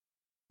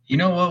You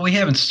know what? We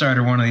haven't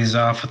started one of these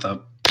off with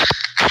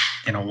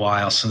in a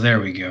while, so there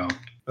we go.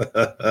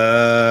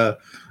 I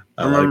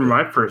remember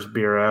my first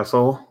beer,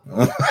 asshole.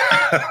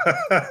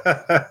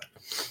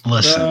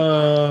 Listen.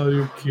 Oh,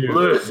 you're cute.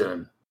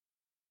 Listen.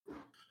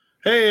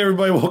 Hey,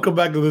 everybody. Welcome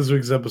back to this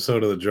week's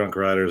episode of The Drunk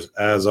Riders.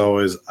 As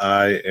always,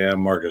 I am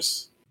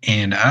Marcus.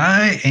 And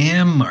I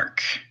am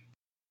Mark.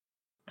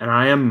 And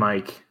I am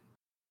Mike.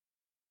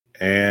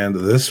 And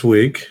this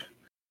week,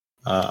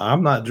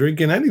 I'm not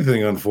drinking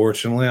anything,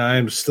 unfortunately. I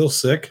am still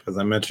sick, as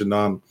I mentioned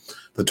on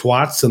the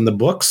twats and the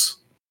books.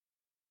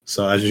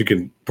 So as you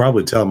can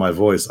probably tell my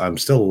voice, I'm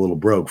still a little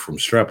broke from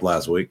strep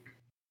last week.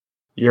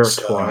 You're a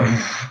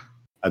twat.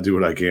 I do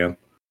what I can.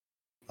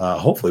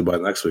 Hopefully by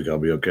next week I'll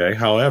be okay.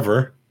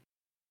 However,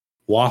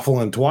 Waffle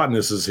and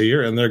Twatness is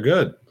here, and they're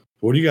good.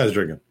 What are you guys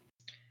drinking?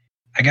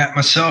 I got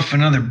myself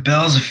another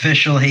Bell's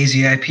Official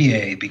Hazy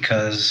IPA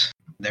because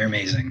they're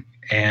amazing.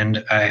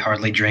 And I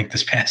hardly drank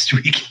this past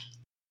week.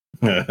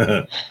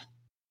 I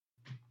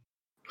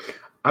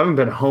haven't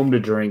been home to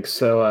drink,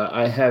 so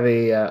I have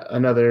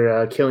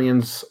another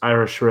Killian's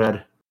Irish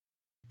Red.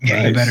 Yeah,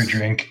 Nice. You better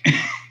drink.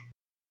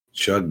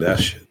 Chug that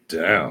shit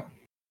down.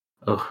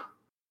 Oh,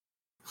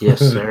 yes,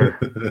 sir.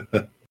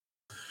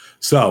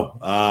 So,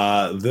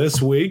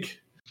 this week,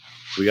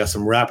 we got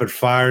some rapid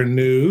fire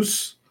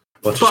news.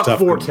 Fuck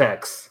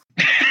Vortex.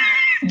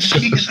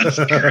 Jesus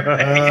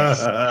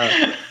Christ.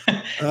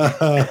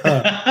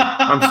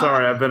 I'm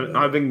sorry,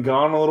 I've been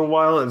gone a little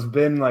while. It's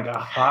been like a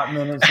hot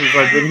minute since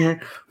I've been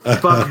here.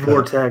 Fuck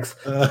Vortex.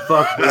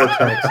 Fuck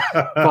Vortex.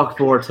 Fuck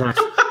Vortex.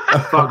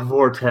 Fuck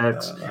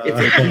Vortex. It's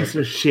a piece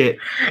of shit.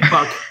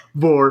 Fuck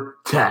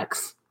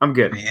Vortex. I'm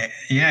good.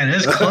 Yeah, it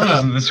is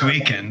closing this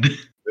weekend.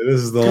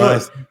 This is the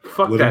last.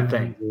 Fuck that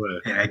thing.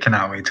 Yeah, I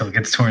cannot wait till it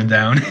gets torn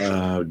down.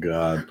 Oh,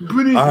 God.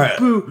 All right.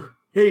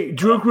 Hey,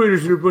 drunk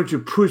riders are a bunch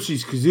of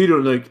pussies because they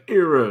don't like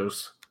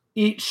arrows.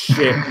 Eat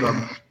shit.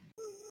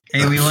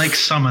 Hey, we like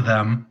some of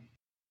them.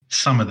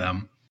 Some of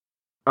them.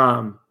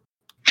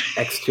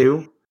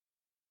 X2.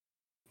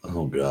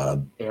 Oh,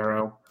 God.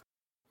 Arrow.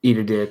 Eat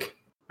a dick.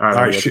 All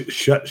right,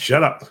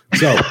 shut up.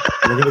 So,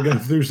 we're going to go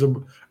through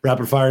some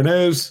rapid fire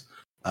news.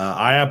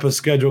 IAAPA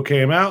schedule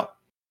came out.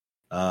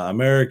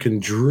 American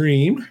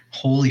Dream.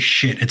 Holy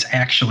shit, it's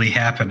actually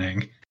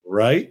happening.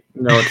 Right?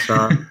 No, it's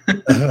not.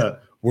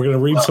 We're going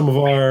to read some of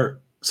our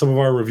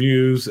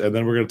reviews, and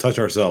then we're going to touch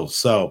ourselves.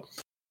 So,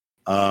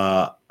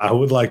 I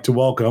would like to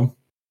welcome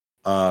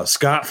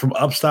Scott from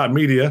Upstart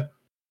Media.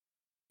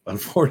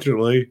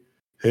 Unfortunately,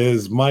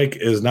 his mic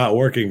is not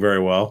working very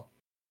well,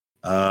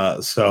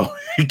 so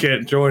he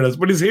can't join us.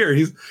 But he's here.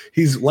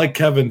 He's like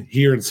Kevin,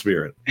 here in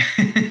spirit.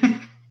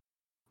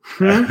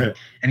 And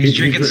he's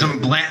drinking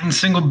some Blanton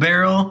Single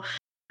Barrel,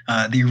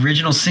 the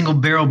original Single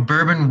Barrel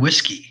bourbon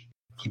whiskey.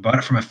 He bought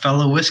it from a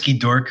fellow whiskey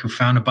dork who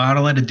found a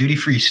bottle at a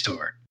duty-free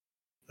store.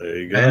 There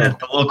you go. And at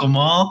the local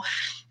mall,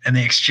 and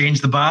they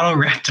exchanged the bottle,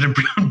 wrapped in a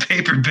brown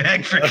paper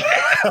bag for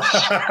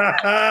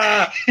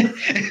cash.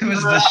 It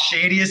was the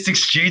shadiest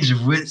exchange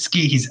of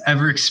whiskey he's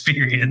ever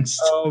experienced.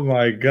 Oh,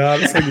 my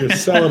God. It's like you're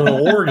selling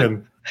an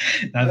organ.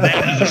 Now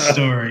that is a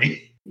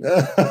story.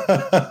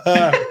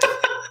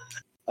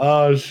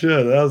 Oh,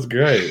 shit. That was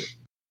great.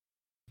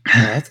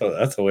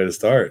 That's a way to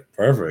start.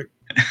 Perfect.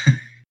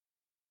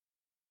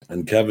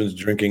 And Kevin's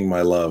drinking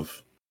my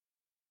love.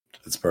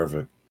 It's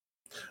perfect.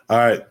 All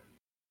right.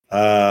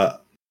 Oh,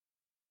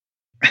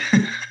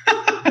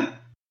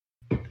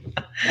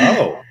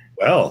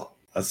 well,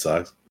 that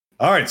sucks.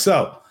 All right.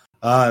 So,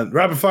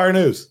 rapid fire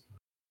news.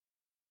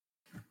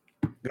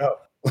 Go.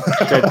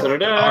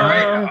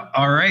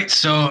 All right.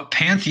 So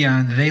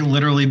Pantheon, they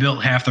literally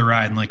built half the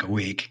ride in like a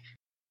week.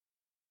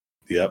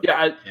 Yep.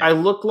 Yeah, I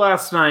looked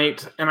last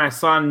night and I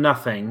saw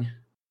nothing.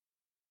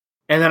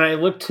 And then I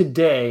looked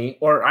today,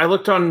 or I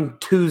looked on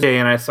Tuesday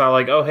and I saw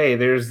like, oh, hey,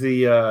 there's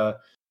the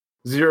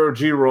zero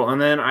G roll.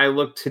 And then I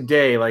looked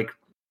today, like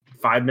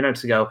 5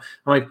 minutes ago.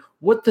 I'm like,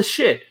 what the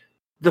shit?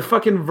 The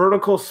fucking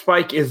vertical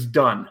spike is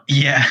done.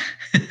 Yeah.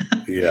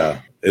 Yeah.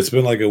 It's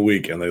been like a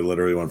week and they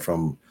literally went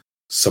from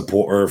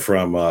support or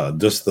from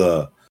just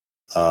the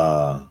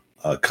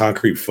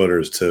concrete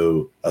footers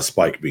to a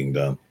spike being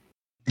done.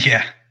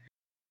 Yeah.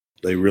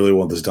 They really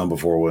want this done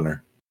before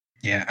winter.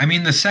 Yeah, I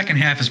mean, the second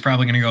half is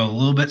probably going to go a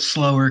little bit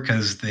slower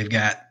because they've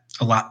got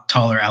a lot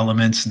taller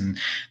elements and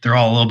they're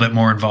all a little bit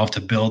more involved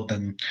to build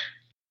than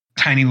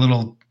tiny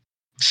little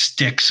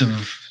sticks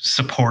of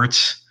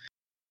supports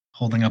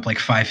holding up like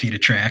 5 feet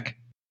of track.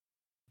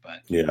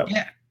 But yeah.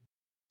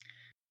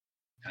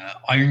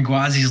 Iron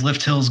Gwazi's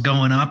lift hill's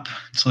going up.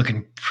 It's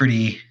looking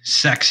pretty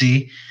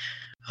sexy.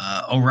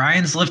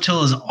 Orion's lift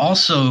hill is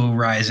also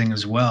rising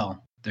as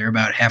well. They're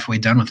about halfway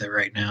done with it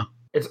right now.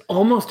 It's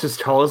almost as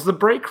tall as the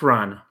brake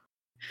run.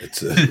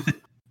 It's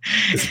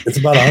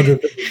about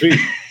 150 feet.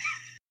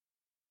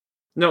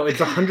 No, it's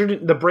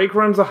 100. The brake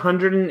run's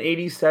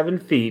 187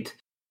 feet.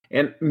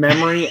 And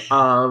memory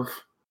of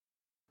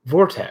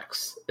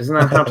Vortex. Isn't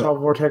that how tall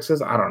Vortex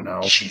is? I don't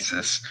know.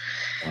 Jesus.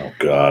 Oh,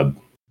 God.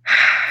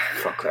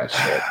 Fuck that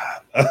shit.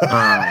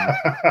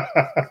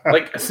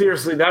 Like,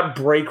 seriously, that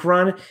brake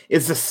run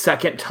is the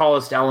second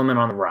tallest element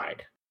on the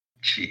ride.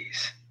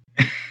 Jeez.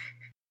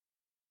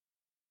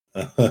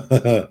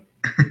 Oh.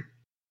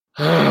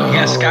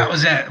 Yeah, Scott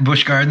was at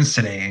Busch Gardens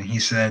today, and he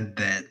said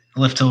that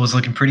lift hill was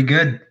looking pretty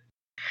good. And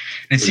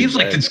it seems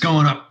like it's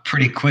going up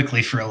pretty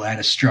quickly for a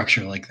lattice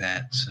structure like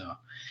that. So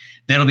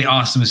that'll be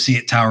awesome to see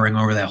it towering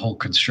over that whole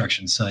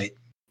construction site.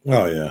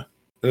 Oh, yeah.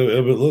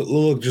 It'll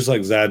look just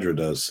like Zadra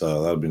does,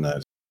 so that'll be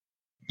nice.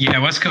 Yeah,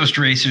 West Coast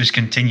Racers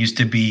continues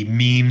to be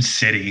meme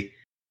city.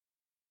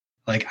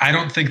 Like, I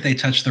don't think they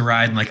touched the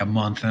ride in like a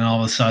month, and all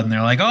of a sudden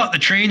they're like, oh, the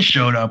train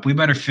showed up. We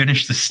better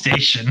finish the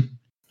station.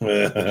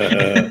 So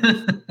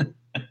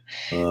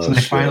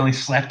they finally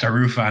slapped a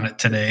roof on it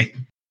today.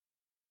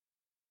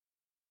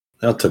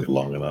 That took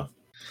long enough.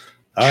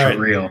 All right.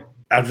 Real.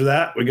 After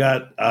that, we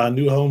got a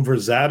new home for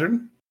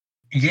Saturn.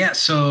 Yeah,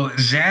 so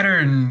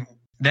Saturn,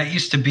 that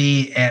used to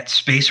be at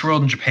Space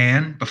World in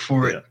Japan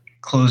before it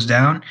closed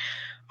down.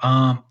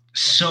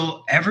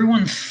 So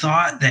everyone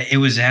thought that it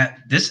was at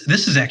this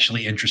is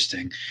actually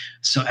interesting.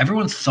 So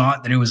everyone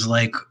thought that it was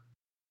like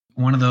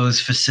one of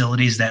those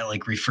facilities that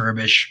like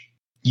refurbish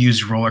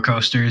used roller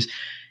coasters.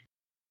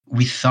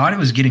 We thought it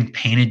was getting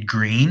painted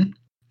green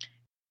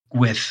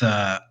with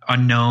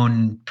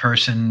unknown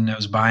person that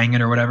was buying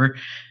it or whatever.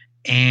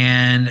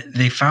 And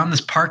they found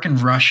this park in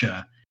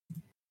Russia,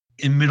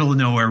 in middle of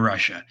nowhere,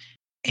 Russia.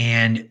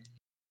 And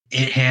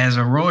it has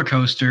a roller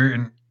coaster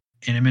and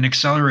an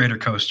accelerator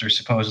coaster,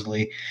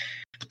 supposedly.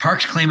 The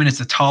park's claiming it's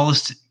going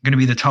to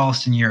be the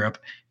tallest in Europe.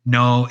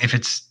 No, if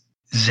it's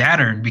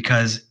Saturn,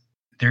 because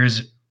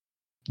there's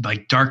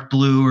like dark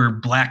blue or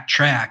black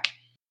track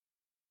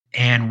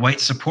and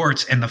white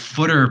supports, and the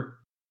footer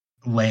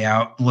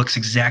layout looks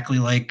exactly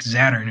like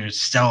Saturn. It's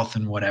stealth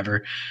and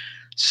whatever.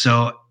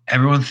 So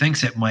everyone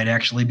thinks it might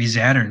actually be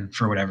Saturn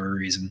for whatever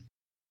reason.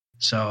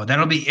 So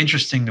that'll be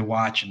interesting to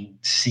watch and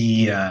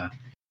see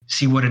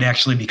what it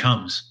actually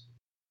becomes.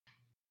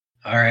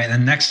 All right,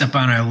 then next up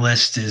on our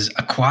list is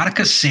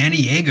Aquatica San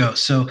Diego.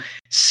 So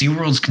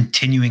SeaWorld's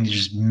continuing to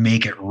just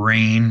make it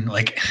rain.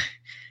 Like,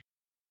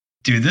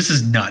 dude, this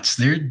is nuts.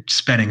 They're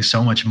spending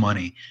so much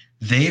money.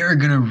 They are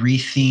going to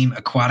retheme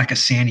Aquatica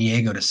San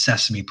Diego to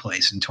Sesame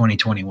Place in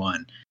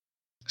 2021.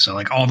 So,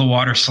 like, all the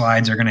water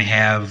slides are going to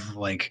have,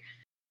 like,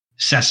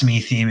 Sesame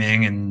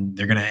theming, and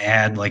they're going to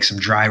add, like, some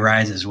dry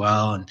rides as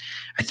well. And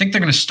I think they're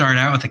going to start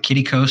out with a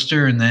kiddie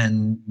coaster and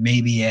then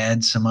maybe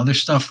add some other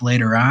stuff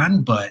later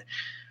on. But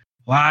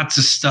lots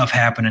of stuff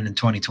happening in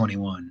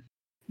 2021.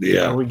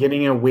 Yeah. Are we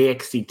getting a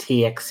Wixie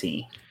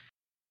TXE?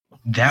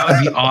 That would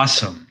be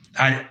awesome.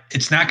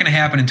 It's not going to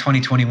happen in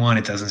 2021,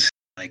 it doesn't seem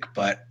like,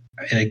 but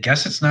I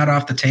guess it's not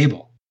off the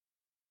table.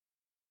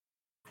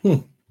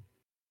 That's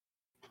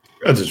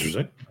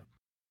interesting.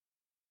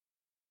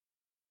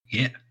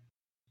 Yeah.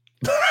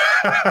 All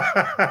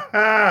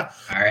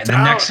right,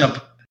 then next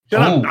up.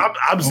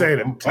 I'm saying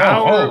it.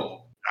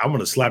 Tower. I'm going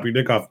to slap your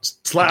dick off.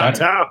 Slap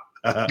Tower.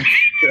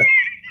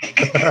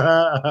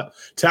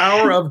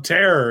 Tower of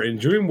Terror in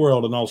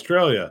Dreamworld in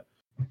Australia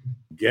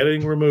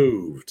getting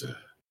removed.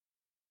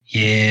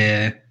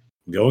 Yeah.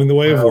 Going the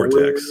way of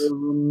Vortex.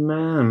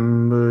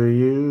 Remember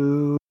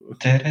you.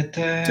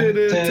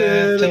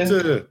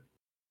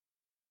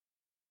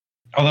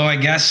 Although I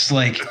guess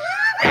like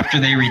after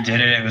they redid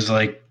it, it was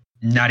like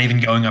not even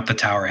going up the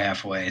tower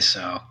halfway.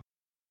 So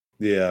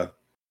yeah.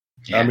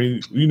 I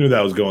mean, you knew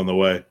that was going the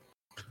way.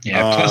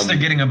 Yeah. Plus, they're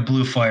getting a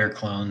Blue Fire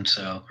clone,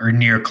 or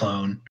near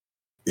clone.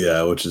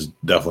 Yeah, which is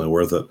definitely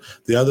worth it.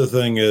 The other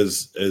thing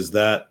is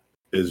that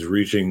is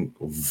reaching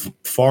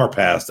far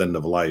past end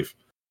of life,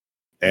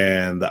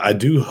 and I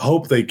do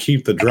hope they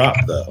keep the drop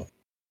though.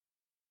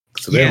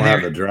 So they don't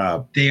have the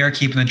drop. They are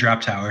keeping the drop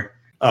tower.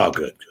 Oh,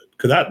 good.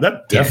 Because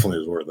that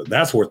definitely is worth it.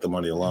 That's worth the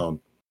money alone.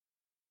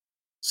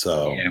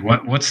 So yeah,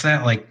 what's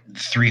that, like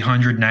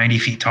 390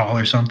 feet tall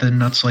or something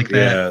nuts like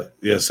that?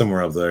 Yeah,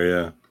 somewhere up there.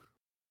 Yeah,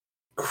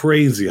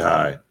 crazy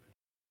high.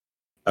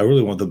 I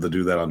really want them to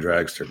do that on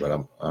Dragster, but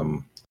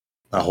I'm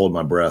not holding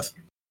my breath.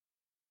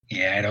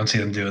 Yeah, I don't see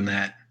them doing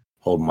that.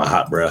 Holding my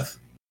hot breath.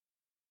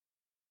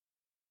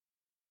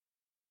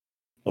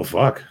 Oh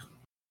fuck.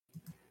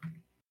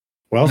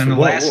 Well, and then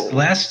the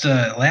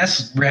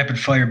last rapid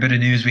fire bit of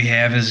news we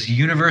have is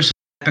Universal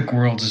Epic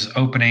Worlds is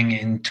opening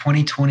in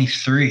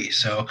 2023.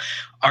 So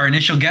our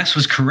initial guess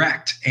was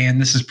correct,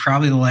 and this is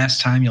probably the last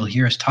time you'll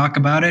hear us talk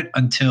about it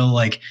until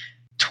like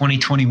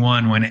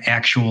 2021 when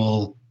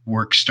actual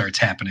work starts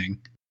happening.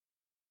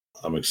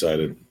 I'm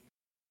excited.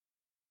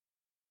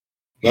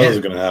 That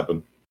wasn't going to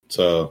happen.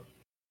 So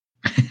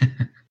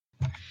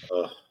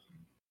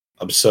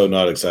I'm so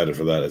not excited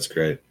for that. It's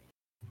great.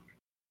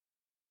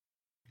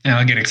 Yeah,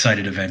 I'll get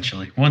excited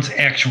eventually once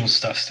actual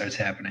stuff starts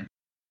happening.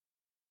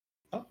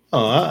 Oh,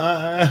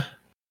 I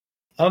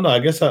don't know. I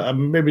guess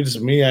maybe just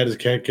me. I just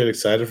can't get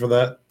excited for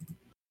that.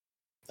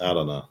 I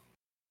don't know.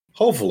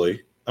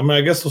 Hopefully. I mean,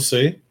 I guess we'll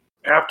see.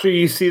 After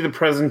you see the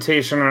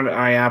presentation on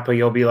IAAPA,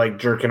 you'll be like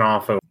jerking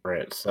off over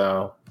it.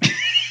 So,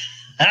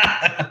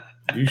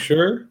 you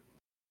sure?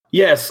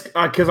 Yes,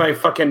 because I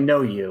fucking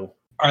know you.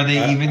 Are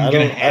they even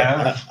going to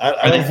have?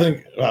 I don't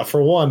think.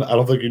 For one, I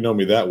don't think you know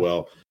me that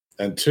well,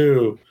 and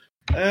two,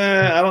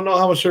 I don't know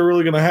how much they're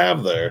really going to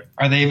have there.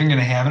 Are they even going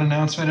to have an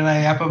announcement at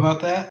IAAPA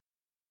about that?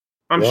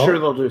 I'm sure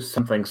they'll do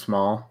something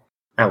small,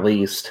 at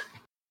least.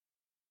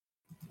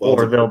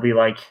 Or they'll be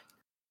like,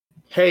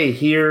 hey,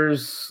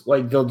 here's,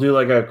 like, they'll do,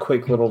 like, a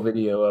quick little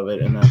video of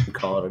it and then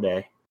call it a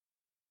day.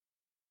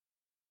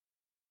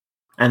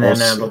 And then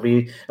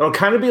it'll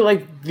kind of be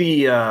like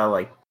the,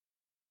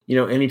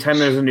 anytime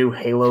there's a new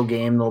Halo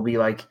game, they'll be,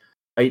 like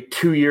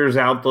 2 years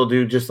out, they'll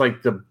do just,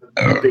 like, the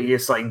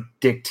biggest, like,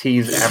 dick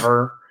tease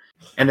ever.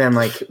 And then,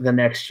 like, the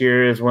next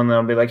year is when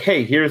they'll be like,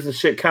 hey, here's the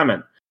shit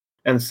coming.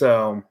 And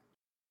so,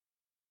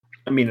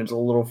 I mean, it's a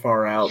little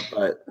far out,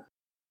 but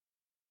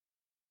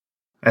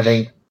I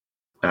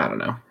don't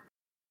know.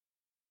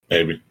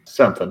 Maybe.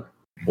 Something.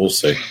 We'll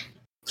see.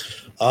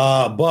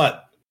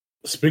 But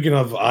speaking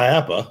of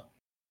IAAPA,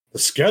 the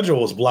schedule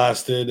was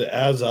blasted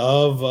as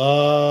of,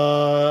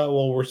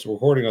 we're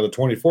recording on the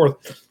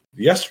 24th,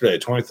 yesterday,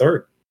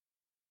 23rd.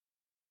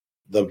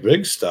 The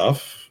big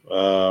stuff,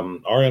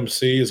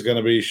 RMC is going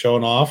to be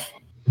showing off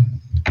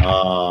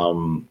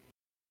the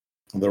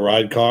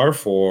ride car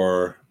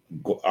for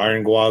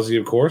Iron Gwazi,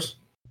 of course.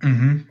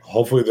 Mm-hmm.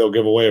 Hopefully they'll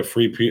give away a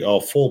full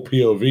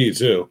POV,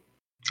 too.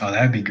 Oh,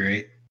 that'd be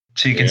great.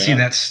 So you can see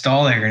that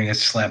stall they're going to get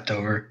slapped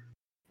over.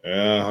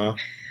 Uh-huh.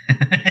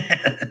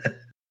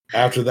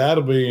 After that,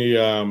 it'll be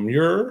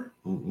they're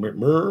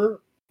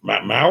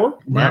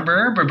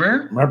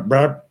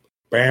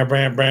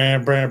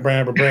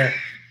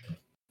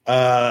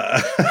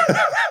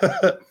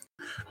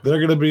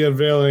going to be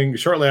unveiling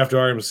shortly after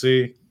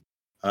RMC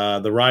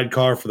the ride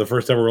car for the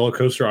first ever roller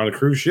coaster on a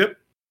cruise ship.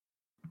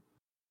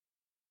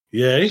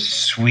 Yay!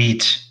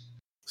 Sweet.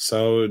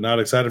 So not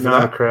excited for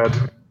Not that.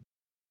 crud.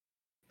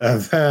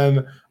 And then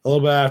a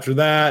little bit after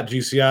that,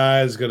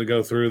 GCI is going to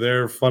go through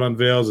their fun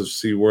unveils of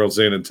SeaWorld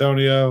San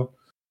Antonio.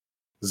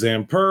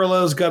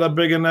 Zamperla's got a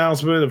big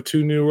announcement of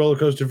 2 new roller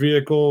coaster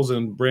vehicles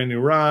and brand new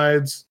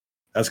rides.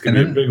 That's going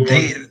to be a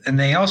big one. And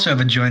they also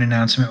have a joint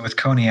announcement with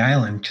Coney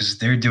Island because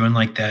they're doing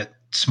like that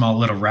small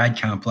little ride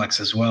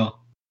complex as well.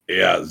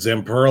 Yeah,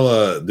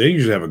 Zamperla, they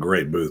usually have a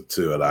great booth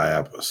too at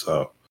IAAPA,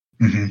 so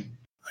I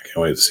can't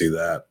wait to see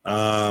that.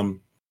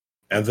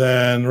 And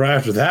then right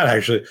after that,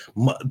 actually,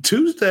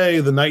 Tuesday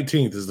the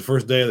 19th is the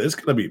first day. It's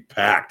going to be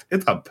packed.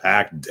 It's a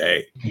packed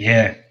day.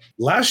 Yeah.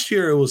 Last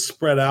year, it was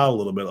spread out a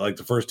little bit, like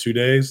the first 2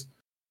 days.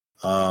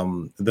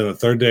 Then the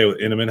third day,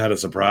 Intamin had a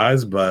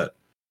surprise, but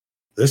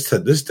this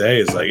day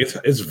is like,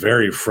 it's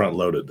very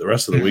front-loaded. The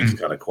rest of the week is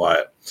kind of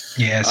quiet.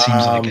 Yeah, it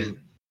seems like it.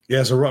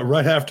 Yeah, so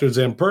right after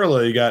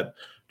Zamperla, you got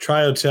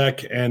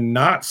Triotech and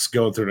Knott's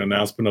going through an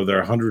announcement of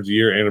their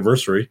 100-year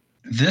anniversary.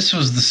 This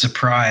was the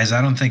surprise.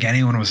 I don't think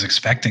anyone was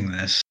expecting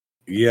this.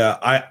 Yeah,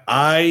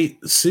 I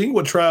seeing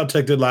what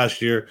Triotech did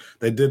last year.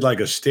 They did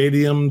like a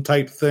stadium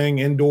type thing,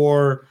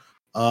 indoor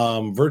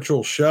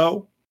virtual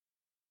show.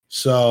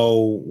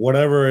 So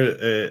whatever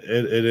it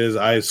is,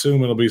 I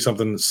assume it'll be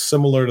something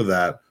similar to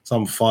that.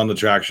 Some fun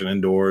attraction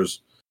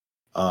indoors.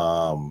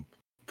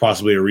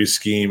 Possibly a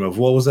rescheme of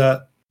what was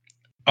that?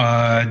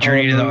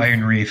 Journey to the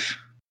Iron Reef.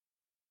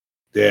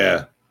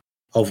 Yeah.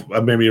 Oh,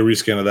 maybe a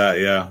reskin of that.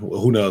 Yeah.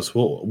 Who knows?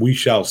 We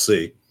shall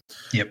see.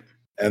 Yep.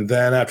 And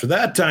then after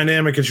that,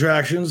 Dynamic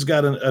Attractions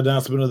got an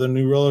announcement of the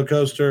new roller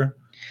coaster.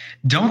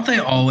 Don't they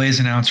always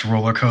announce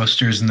roller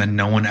coasters and then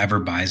no one ever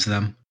buys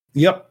them?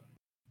 Yep.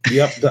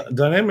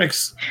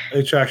 Dynamics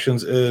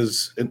Attractions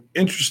is an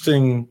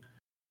interesting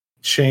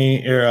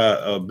chain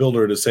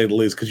builder, to say the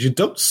least, because you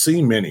don't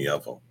see many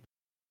of them.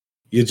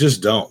 You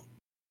just don't.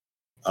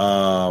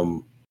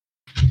 I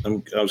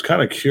was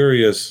kind of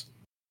curious.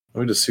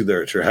 Let me just see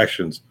their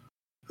attractions.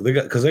 They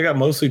got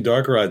mostly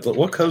dark rides.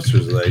 What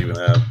coasters do they even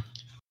have?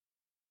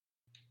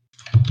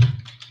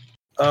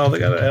 Oh, they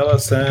got an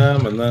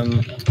LSM and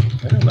then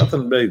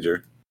nothing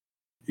major.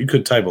 You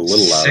could type a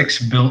little louder.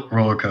 6 built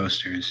roller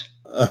coasters.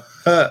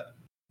 2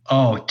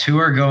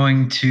 are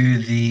going to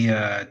the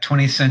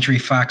 20th Century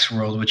Fox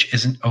World, which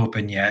isn't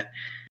open yet.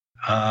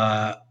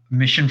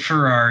 Mission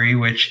Ferrari,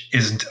 which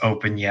isn't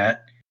open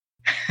yet.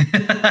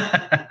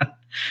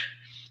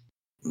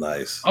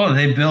 Nice. Oh,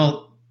 they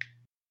built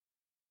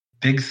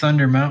Big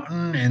Thunder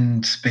Mountain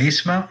and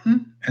Space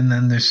Mountain, and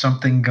then there's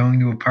something going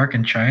to a park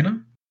in China.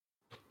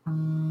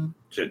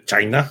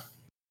 China.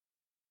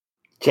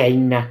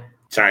 Jeez,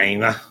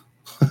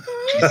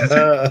 that's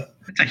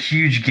a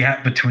huge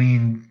gap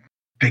between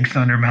Big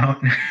Thunder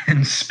Mountain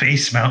and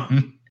Space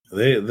Mountain.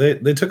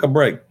 They took a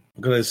break.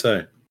 What could I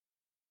say?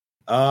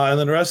 And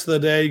then the rest of the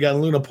day, you got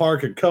Luna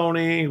Park at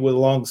Coney with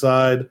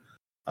alongside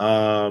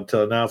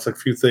to announce a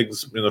few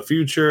things in the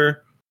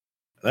future.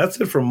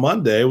 That's it for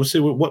Monday. We'll see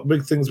what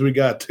big things we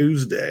got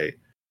Tuesday.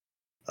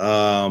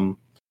 Major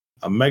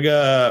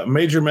Mega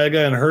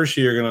and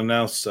Hershey are going to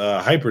announce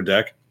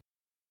Hyperdeck.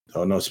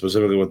 Don't know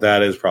specifically what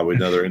that is. Probably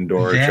another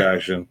indoor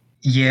attraction.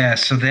 Yeah,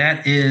 so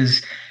that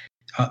is.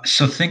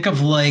 So think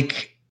of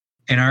like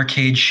an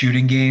arcade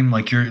shooting game.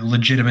 Like you're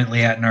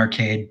legitimately at an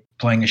arcade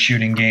playing a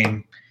shooting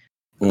game.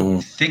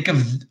 Think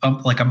of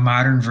like a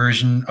modern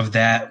version of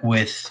that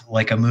with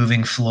like a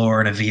moving floor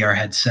and a VR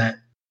headset.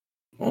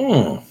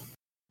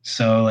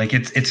 So like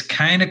it's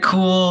kind of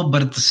cool,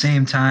 but at the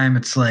same time,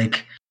 it's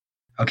like,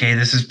 okay,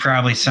 this is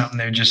probably something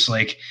they're just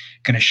like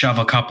going to shove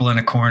a couple in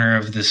a corner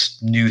of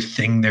this new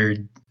thing they're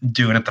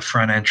doing at the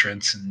front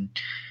entrance and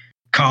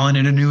calling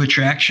it a new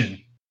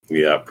attraction.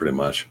 Yeah, pretty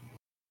much.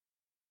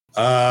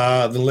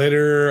 Then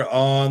later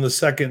on the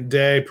second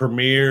day,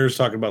 premieres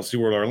talking about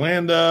SeaWorld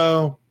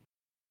Orlando.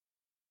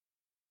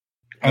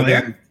 Oh,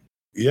 there?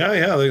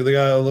 Yeah. They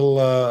got a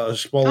little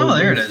small. Oh,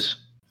 there it is.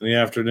 In the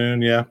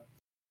afternoon, yeah.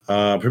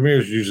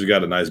 Premieres usually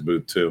got a nice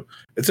booth too.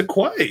 It's a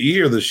quiet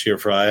year this year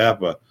for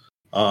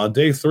IAAPA.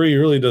 Day 3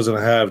 really doesn't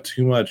have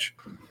too much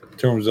in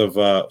terms of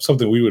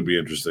something we would be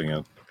interested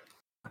in.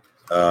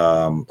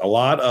 A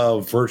lot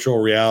of virtual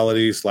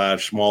reality /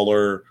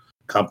 smaller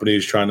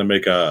companies trying to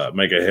make a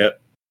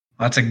hit.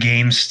 Lots of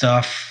game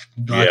stuff.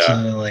 Lots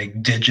of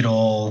like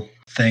digital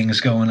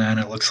things going on.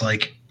 It looks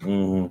like.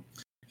 Mm-hmm.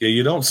 Yeah,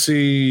 you don't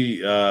see.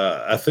 You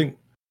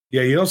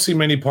don't see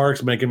many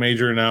parks making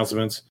major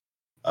announcements.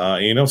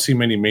 You don't see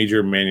many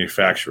major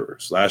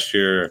manufacturers. Last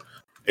year,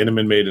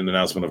 Intamin made an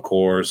announcement, of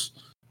course.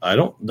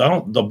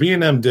 The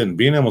B&M didn't.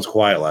 B&M was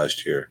quiet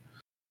last year.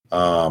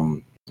 But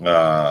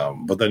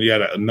then you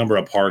had a number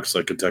of parks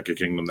like Kentucky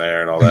Kingdom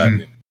there and all that.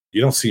 Mm-hmm.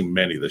 You don't see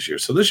many this year.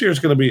 So this year is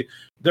going to be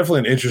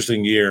definitely an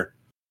interesting year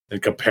in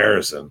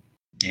comparison.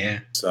 Yeah.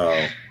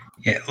 So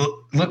yeah,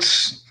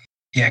 looks.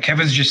 Yeah,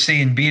 Kevin's just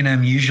saying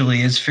B&M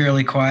usually is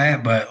fairly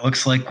quiet, but it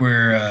looks like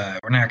we're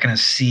not going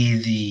to see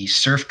the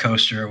surf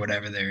coaster or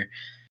whatever they're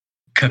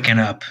cooking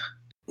up.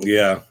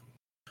 Yeah.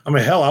 I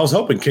mean, hell, I was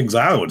hoping Kings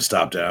Island would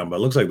stop down, but it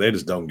looks like they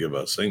just don't give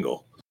a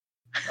single.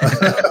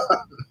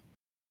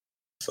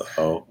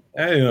 So,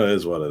 it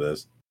is what it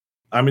is.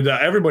 I mean,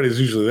 everybody's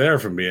usually there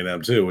from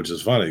B&M too, which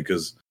is funny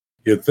because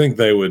you'd think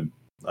they would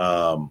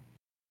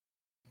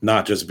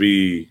not just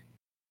be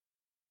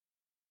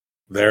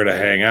there to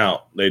hang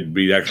out. They'd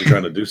be actually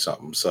trying to do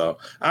something. So,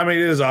 I mean,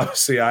 it is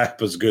obviously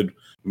IAAPA's good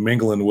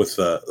mingling with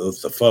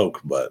the folk,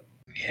 but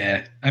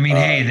yeah, I mean,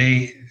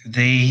 hey,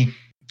 they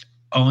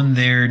own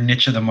their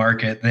niche of the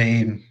market.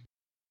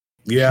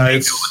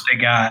 It's what they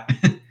got.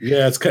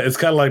 Yeah, it's kind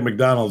of like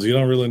McDonald's. You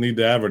don't really need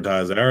to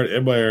advertise.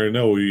 Everybody already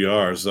know who you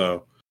are,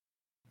 so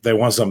if they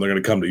want something, they're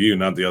going to come to you,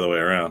 not the other way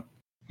around.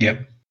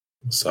 Yep.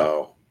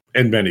 So,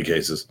 in many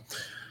cases.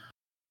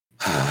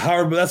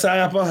 However, that's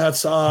IAAPA.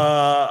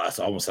 That's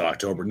almost in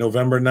October.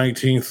 November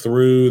 19th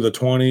through the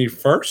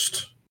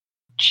 21st.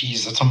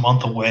 Jeez, that's a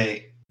month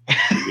away.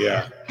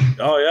 Yeah.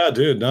 Oh, yeah,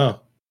 dude, no.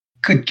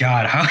 Good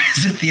God, how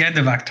is it the end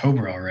of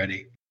October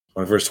already?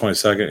 21st,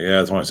 22nd?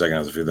 Yeah, 22nd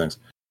has a few things.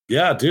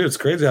 Yeah, dude, it's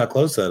crazy how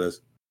close that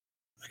is.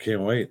 I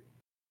can't wait.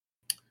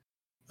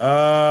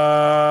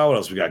 What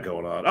else we got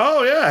going on?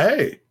 Oh, yeah,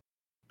 hey.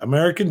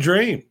 American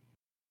Dream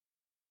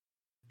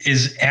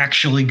is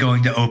actually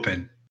going to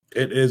open.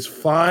 It is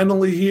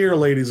finally here,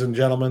 ladies and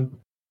gentlemen.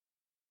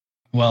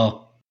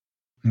 Well,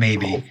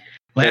 maybe.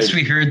 Last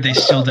we heard, they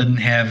still didn't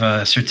have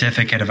a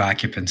certificate of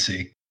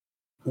occupancy.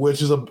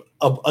 Which is a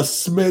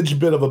smidge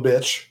bit of a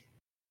bitch.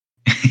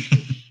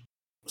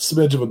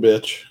 Smidge of a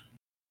bitch.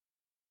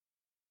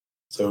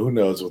 So who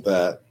knows with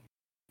that.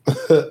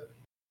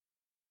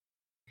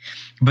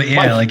 But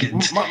yeah,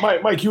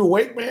 Mike, you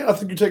awake, man? I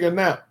think you're taking a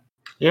nap.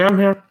 Yeah, I'm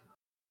here.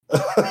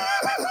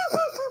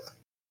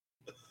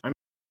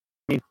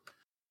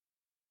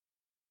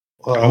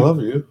 Well, I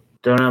love you.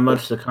 Don't have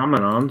much to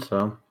comment on,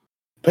 so.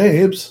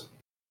 Babes,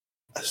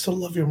 I still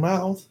love your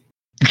mouth.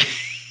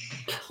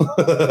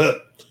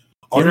 Are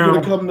you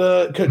going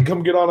to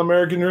come get on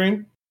American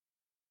Dream?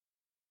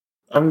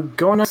 I'm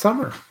going next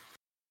summer.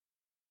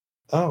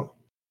 Oh.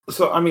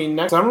 So, I mean,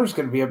 next year is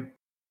going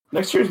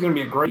to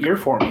be a great year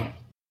for me.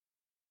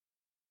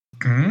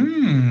 I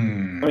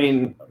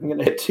mean, I'm going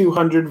to hit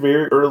 200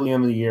 very early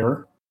in the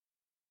year.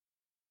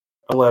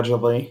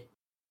 Allegedly.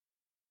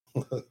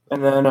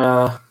 And then,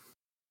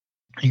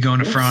 you going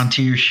to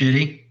Frontier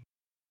Shitty?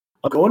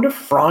 I'm going to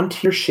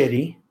Frontier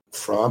Shitty.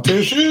 Frontier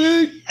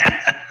Shitty!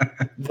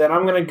 Then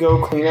I'm going to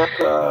go clean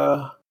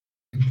up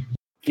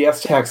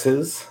Fiesta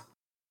Texas.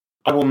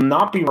 I will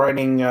not be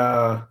riding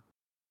the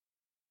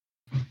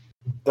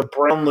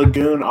Brown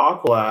Lagoon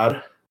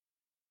Aqualad.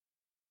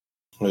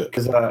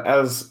 Because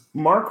as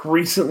Mark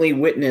recently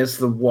witnessed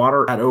the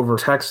water at over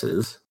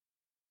Texas,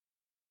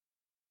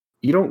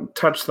 you don't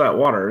touch that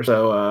water.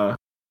 So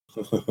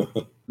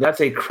that's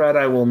a cred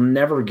I will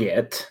never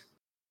get.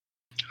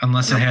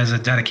 Unless it has a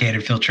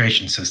dedicated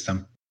filtration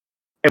system.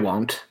 It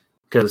won't,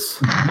 because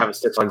I have a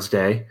Six Flags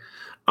day.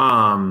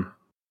 But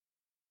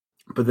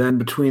then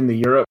between the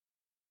Europe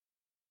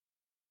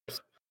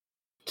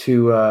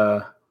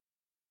to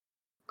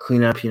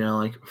clean up,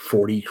 like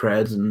 40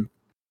 creds and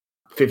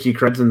 50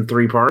 creds in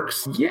 3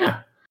 parks.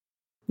 Yeah.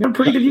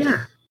 Pretty good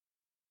year.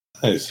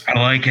 Nice. I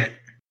like it.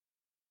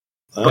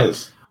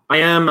 Nice. But I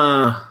am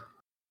I'm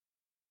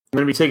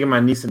going to be taking my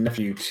niece and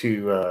nephew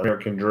to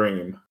American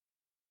Dream.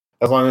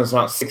 As long as it's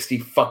not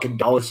 $60 fucking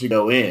to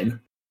go in.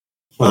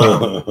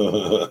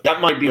 That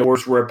might be a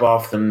worse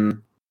ripoff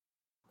than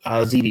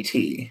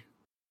ZDT.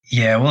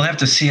 Yeah, we'll have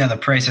to see how the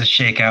prices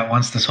shake out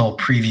once this whole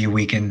preview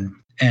weekend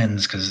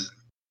ends. Because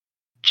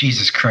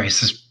Jesus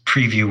Christ, this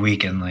preview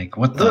weekend, like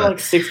what Is it like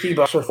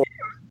 $60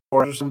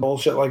 or some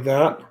bullshit like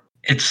that?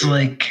 It's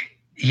like,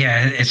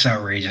 yeah, it's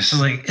outrageous.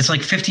 It's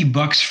like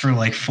 $50 for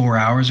like 4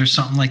 hours or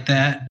something like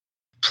that.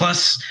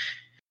 Plus,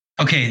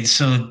 okay,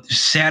 so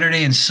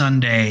Saturday and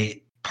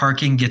Sunday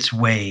parking gets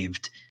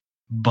waived,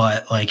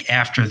 but like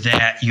after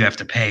that you have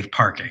to pay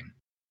parking,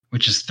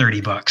 which is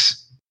 $30.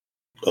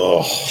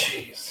 Oh,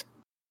 jeez,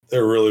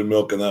 they're really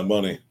milking that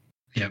money.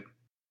 Yep.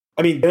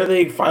 I mean, didn't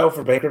they file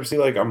for bankruptcy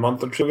like a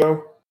month or two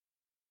ago?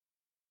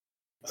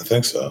 I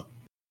think so.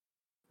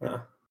 Yeah.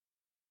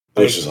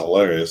 Which is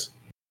hilarious.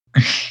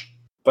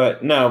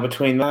 But no,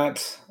 between that,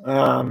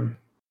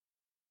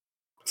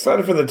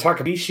 excited for the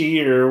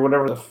Takabishi or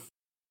whatever the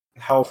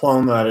hell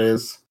clone that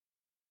is.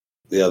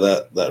 Yeah,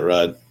 that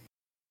ride.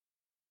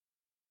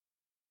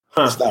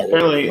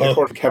 Apparently,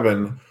 according to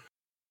Kevin,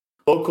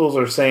 locals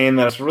are saying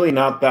that it's really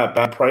not that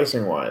bad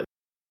pricing wise.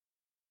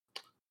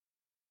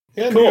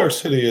 Yeah, cool. New York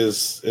City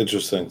is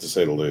interesting to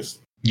say the least.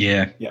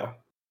 Yeah. Yeah.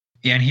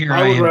 Yeah, and here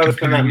I would am rather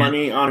spend that comparing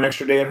money on an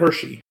extra day at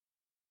Hershey.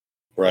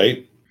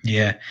 Right?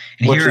 Yeah.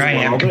 And Which here is I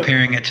am well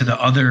comparing it to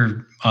the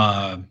other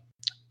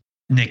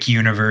Nick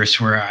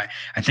universe where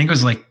I think it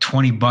was like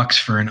 $20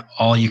 for an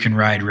all you can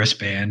ride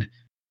wristband.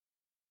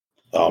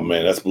 Oh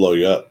man, that's blow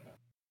you up.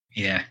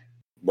 Yeah.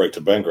 Break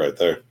the bank right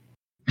there.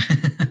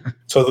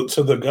 So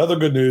the other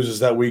good news is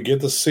that we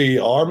get to see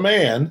our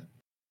man,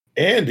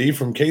 Andy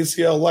from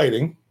KCL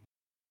Lighting.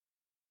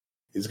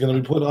 He's going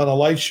to be put on a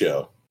light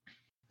show.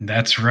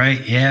 That's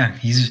right. Yeah.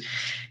 He's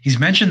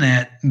mentioned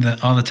that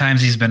all the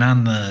times he's been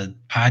on the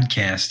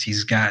podcast,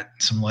 he's got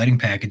some lighting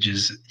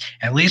packages,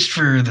 at least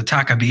for the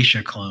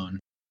Takabisha clone.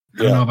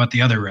 I don't know about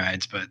the other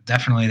rides, but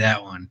definitely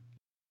that one.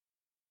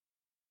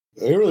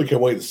 I really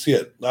can't wait to see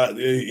it.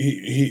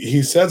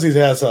 He says he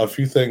has a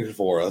few things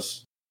for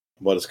us,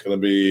 but it's going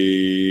to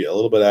be a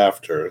little bit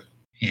after.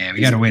 Yeah,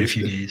 we got to wait a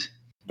few days.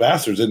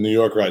 Bastard's in New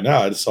York right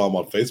now. I just saw him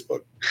on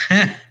Facebook.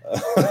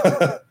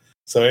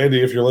 So,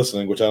 Andy, if you're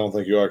listening, which I don't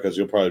think you are because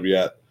you'll probably be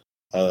at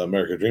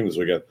American Dream this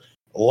weekend,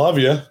 love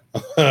you.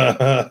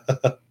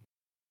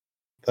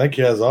 Thank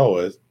you as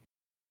always.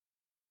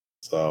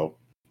 So,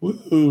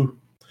 woohoo.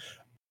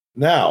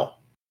 Now,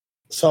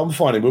 something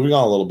funny. Moving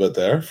on a little bit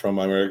there from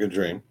my American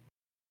Dream.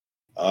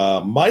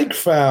 Mike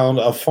found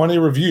a funny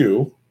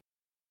review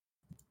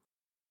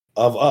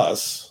of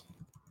us.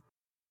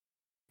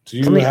 Do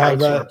you have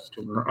that?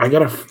 I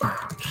gotta.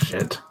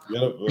 Shit.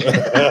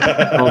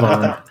 Hold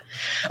on.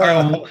 All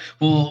right.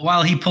 Well,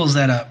 while he pulls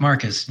that up,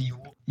 Marcus,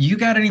 you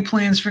got any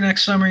plans for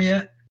next summer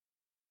yet?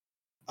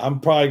 I'm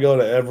probably going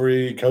to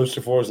every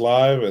Coaster Force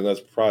Live, and that's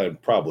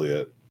probably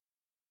it.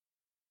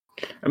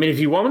 I mean, if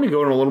you want me to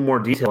go into a little more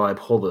detail, I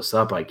pull this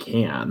up. I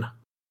can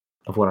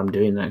of what I'm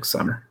doing next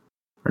summer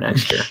or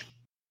next year.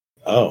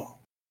 Oh,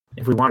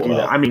 if we want to do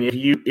that, I mean,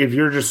 if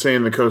you're just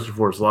saying the Coaster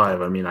Force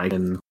Live, I mean, I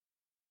can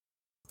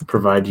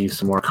provide you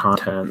some more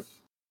content.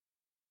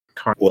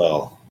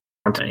 Well,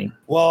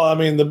 I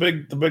mean, the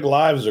big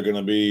lives are going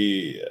to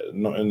be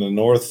in the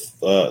north.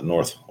 Oh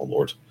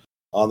Lord,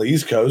 on the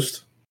East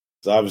Coast.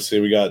 So obviously,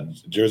 we got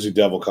Jersey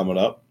Devil coming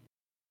up,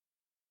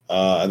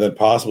 and then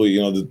possibly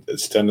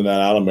extending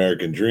that out,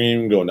 American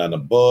Dream, going down to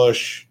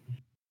Busch.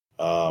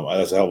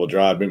 That's a hell of a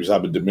drive. Maybe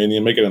stop at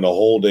Dominion, making it a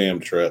whole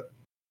damn trip.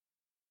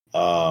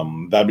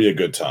 That'd be a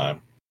good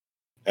time.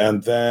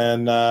 And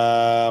then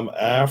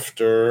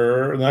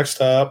after, next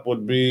up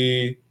would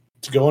be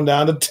going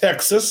down to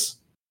Texas.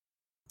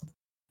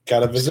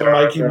 Got to visit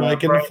Mike and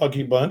the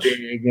Funky Bunch.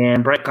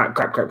 Again, bright,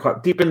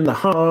 clap, deep in the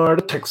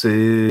heart of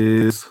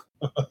Texas.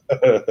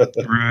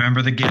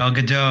 Remember the Gal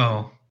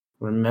Gadot.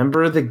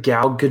 Remember the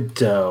Gal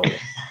Gadot.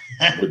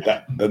 With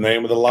the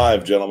name of the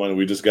live, gentlemen.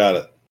 We just got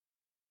it.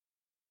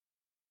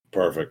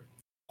 Perfect.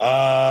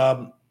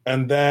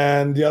 And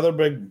then the other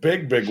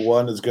big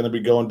one is going to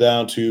be going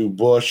down to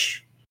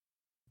Busch,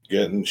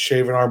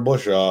 shaving our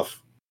bush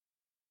off,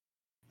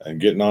 and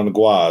getting on the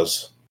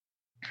Guaz.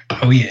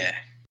 Oh yeah.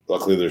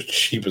 Luckily, there's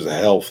cheap as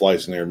hell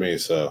flights near me,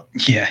 so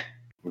yeah,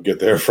 we get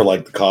there for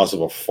like the cost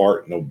of a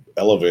fart in an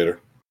elevator.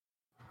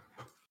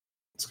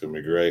 It's gonna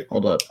be great.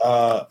 Hold up.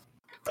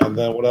 And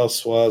then what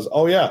else was?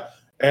 Oh yeah,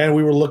 and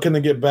we were looking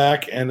to get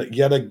back and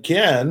yet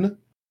again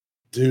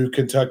do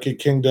Kentucky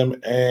Kingdom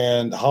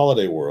and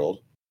Holiday World.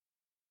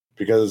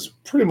 Because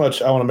pretty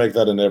much I want to make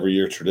that an every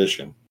year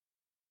tradition.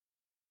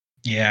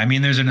 Yeah, I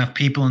mean, there's enough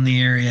people in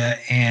the area,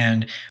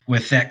 and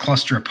with that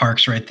cluster of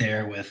parks right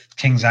there, with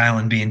Kings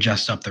Island being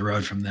just up the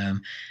road from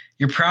them,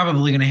 you're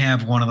probably going to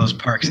have one of those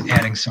parks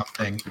adding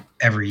something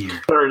every year.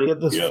 Sorry to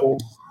get this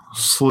whole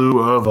slew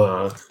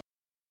of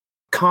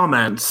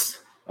comments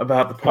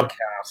about the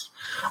podcast.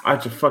 I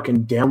have to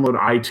fucking download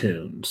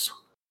iTunes.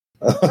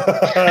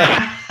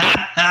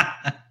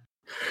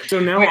 So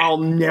now I'll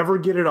never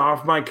get it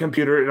off my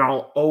computer, and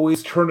I'll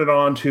always turn it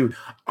on to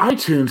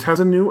iTunes has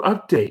a new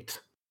update.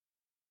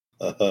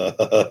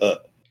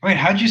 Wait,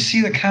 how'd you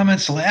see the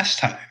comments last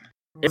time?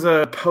 It's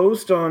a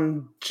post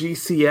on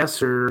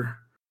GCS or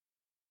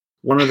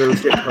one of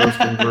those shit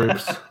posting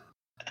groups.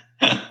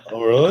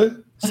 Oh, really?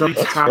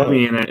 Somebody tagged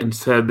me in it and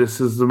said this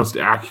is the most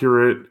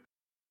accurate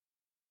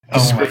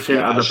description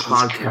of the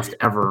podcast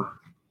ever.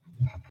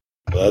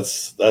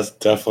 That's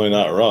definitely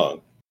not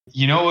wrong.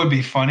 You know, it would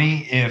be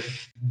funny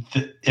if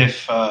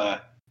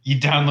you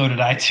downloaded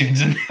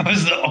iTunes and that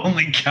was the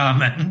only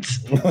comment.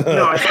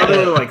 No, I thought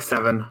there were like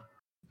 7.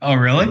 Oh,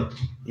 really?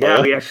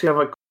 Yeah, we actually have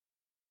like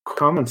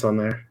comments on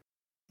there.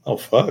 Oh,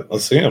 fuck.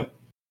 Let's see them.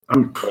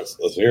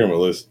 Let's hear them at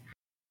least.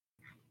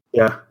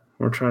 Yeah,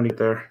 we're trying to get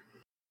there.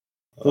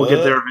 We'll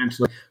get there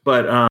eventually.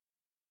 But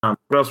what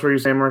else were you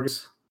saying,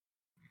 Marcus?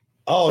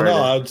 Oh, sorry,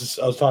 no, I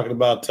was talking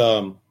about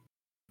not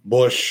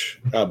Bush,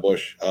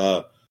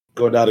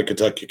 going down to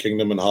Kentucky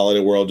Kingdom and Holiday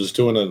World, just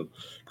doing it.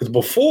 Because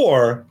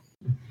before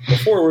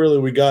really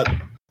we got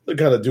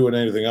kind of doing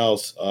anything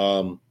else,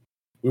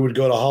 we would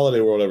go to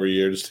Holiday World every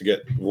year just to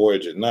get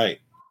Voyage at Night.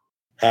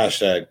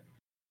 Hashtag.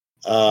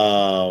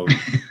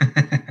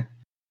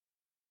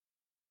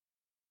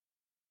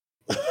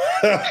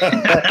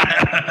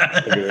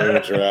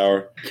 Amateur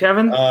hour.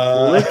 Kevin,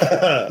 lick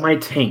my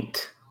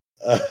taint.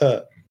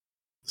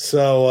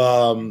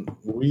 So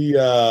we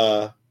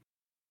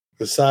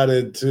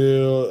decided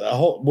to,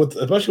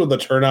 especially with the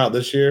turnout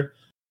this year,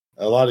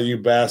 a lot of you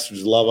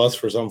bastards love us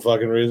for some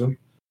fucking reason.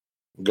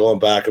 Going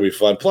back will be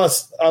fun.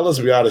 Plus, let's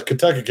be honest,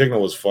 Kentucky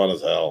Kingdom was fun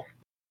as hell.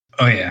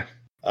 Oh, yeah.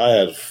 I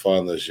had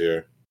fun this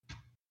year.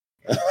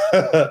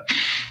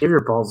 Give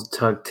your balls a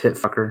tug, tit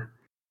fucker.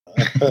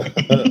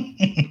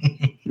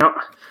 No,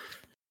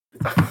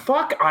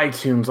 fuck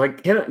iTunes.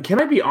 Like,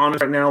 can I be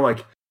honest right now?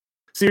 Like,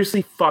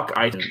 seriously, fuck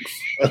iTunes.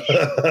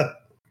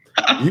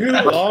 You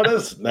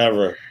honest?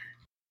 Never.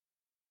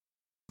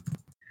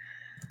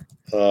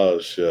 Oh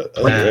shit!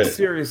 Like,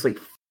 seriously,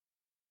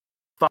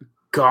 fuck,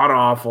 god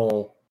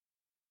awful.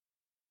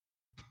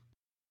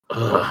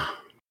 Ugh.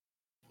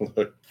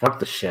 Fuck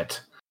the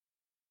shit.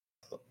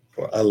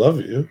 I love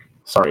you.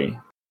 Sorry.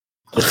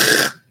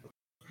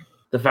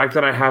 The fact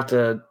that I have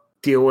to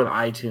deal with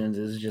iTunes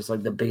is just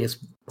like the biggest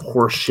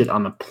horse shit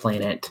on the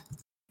planet.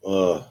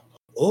 I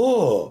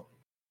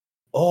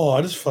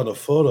just found a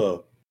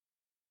photo.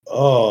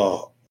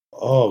 Oh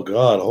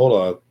God,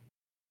 hold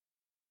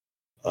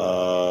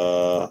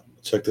on.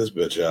 Check this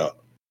bitch out.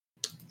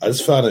 I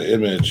just found an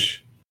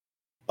image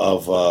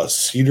of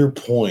Cedar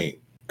Point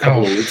a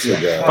couple of weeks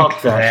ago.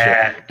 Fuck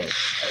that shit.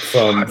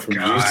 From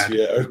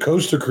GCA.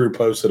 Coaster Crew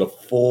posted a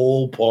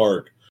full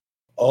park.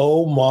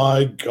 Oh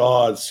my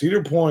God,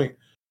 Cedar Point.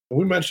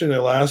 We mentioned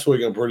it last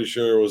week, I'm pretty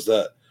sure, was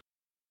that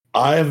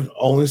I've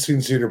only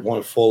seen Cedar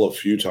Point full a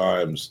few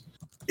times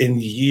in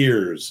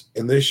years.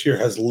 And this year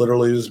has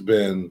literally just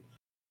been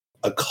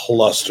a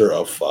cluster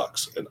of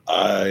fucks. And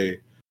I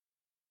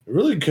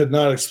really could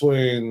not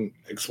explain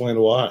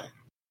why.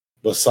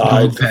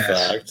 Besides the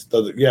fact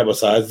that,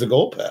 besides the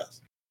Gold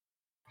Pass.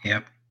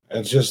 Yep. And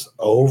it's just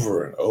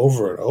over and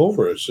over and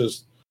over. It's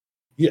just,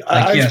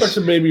 I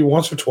expected maybe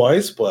once or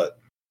twice, but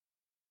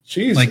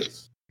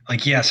Jesus.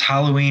 Like, yes,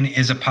 Halloween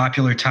is a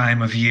popular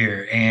time of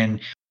year,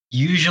 and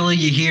usually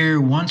you hear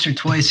once or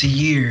twice a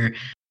year,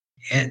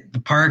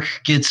 the park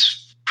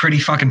gets pretty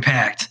fucking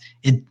packed.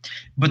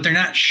 But they're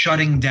not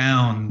shutting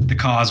down the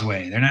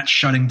Causeway. They're not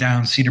shutting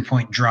down Cedar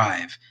Point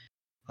Drive.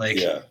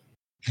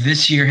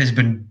 This year has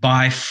been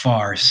by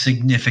far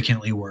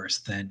significantly worse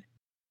than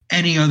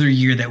any other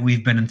year that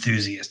we've been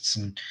enthusiasts.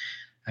 And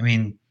I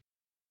mean,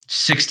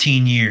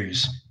 16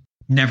 years,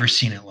 never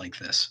seen it like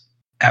this,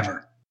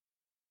 ever.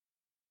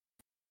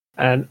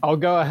 And I'll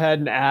go ahead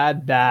and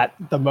add that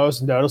the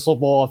most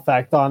noticeable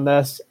effect on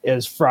this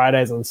is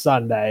Fridays and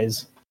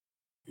Sundays.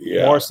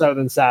 Yeah. More so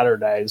than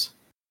Saturdays.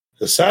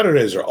 The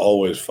Saturdays are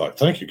always fucked.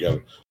 Thank you,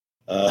 Kevin.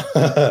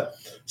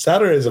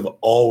 Saturdays have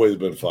always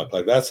been fucked.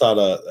 Like that's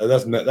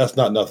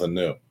not nothing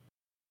new.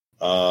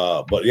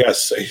 But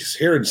yes,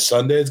 hearing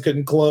Sundays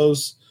getting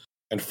close,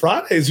 and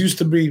Fridays used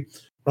to be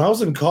when I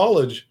was in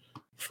college.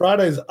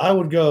 Fridays I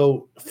would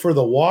go for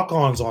the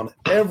walk-ons on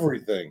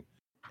everything,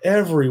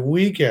 every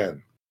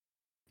weekend.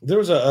 There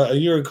was a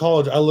year in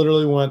college I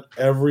literally went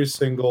every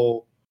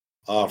single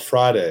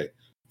Friday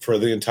for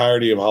the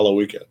entirety of Halloween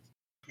weekend.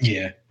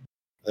 Yeah,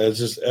 it's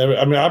just.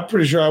 I mean, I'm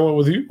pretty sure I went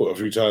with you a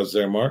few times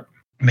there, Mark.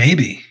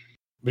 Maybe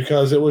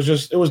because it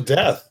was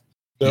death.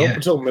 Up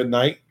until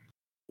midnight,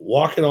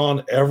 walking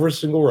on every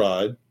single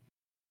ride.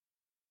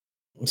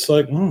 It's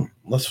like,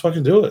 let's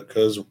fucking do it.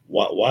 Because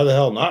why the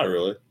hell not,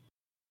 really?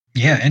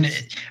 Yeah,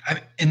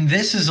 and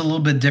this is a little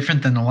bit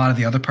different than a lot of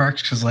the other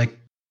parks because, like,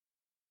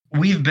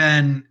 we've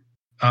been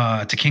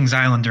to Kings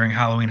Island during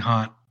Halloween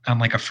Haunt on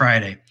like a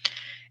Friday,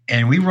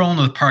 and we roll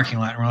into the parking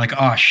lot and we're like,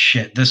 oh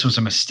shit, this was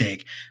a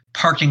mistake.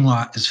 Parking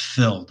lot is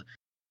filled.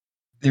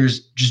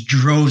 There's just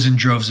droves and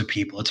droves of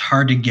people. It's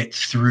hard to get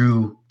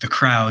through the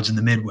crowds in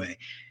the midway.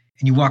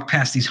 And you walk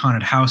past these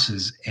haunted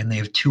houses and they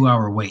have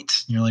 2-hour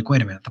waits. And you're like,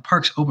 wait a minute, the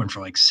park's open for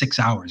like 6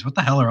 hours. What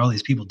the hell are all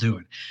these people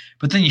doing?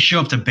 But then you show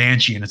up to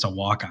Banshee and it's a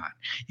walk-on.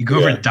 You go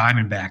over to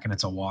Diamondback and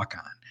it's a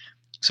walk-on.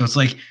 So it's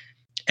like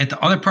at the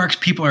other parks,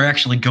 people are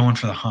actually going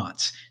for the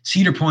haunts.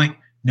 Cedar Point,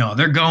 no,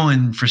 they're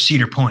going for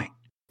Cedar Point.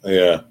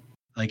 Yeah.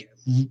 Like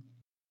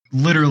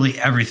literally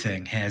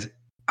everything has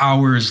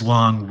hours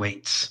long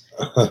waits.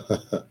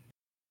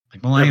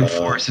 Like Millennium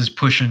Force is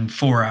pushing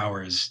 4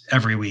 hours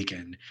every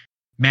weekend.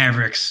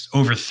 Maverick's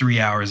over 3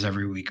 hours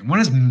every weekend. When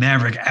has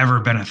Maverick ever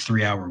been a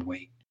 3-hour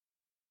wait?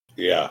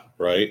 Yeah,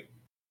 right.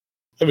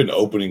 Even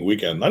opening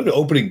weekend, not even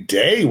opening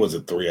day was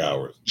it 3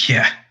 hours.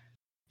 Yeah.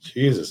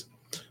 Jesus.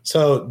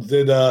 So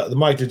did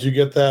Mike? Did you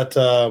get that?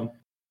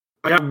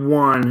 I got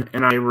one,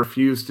 and I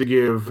refuse to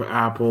give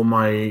Apple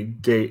my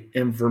date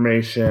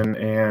information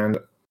and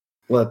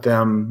let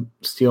them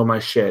steal my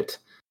shit.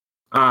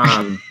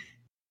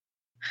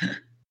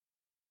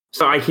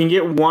 So I can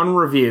get one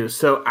review.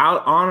 So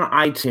out on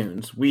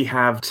iTunes, we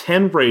have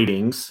 10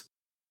 ratings.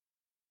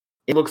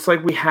 It looks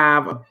like we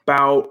have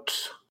about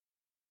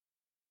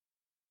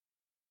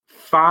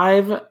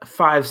 5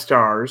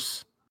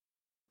 5-stars,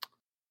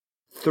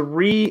 6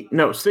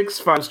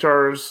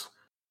 5-stars,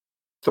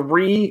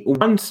 3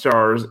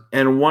 1-stars,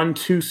 and 1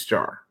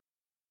 2-star.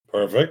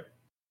 Perfect.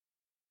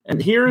 And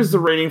here is the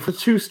rating for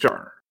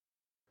 2-star,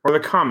 or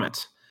the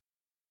comment.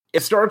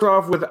 It starts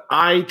off with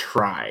 "I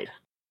tried."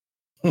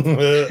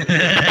 Well,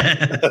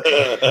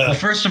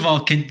 first of all,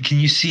 can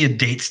you see a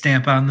date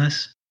stamp on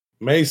this?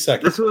 May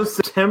 2nd. This was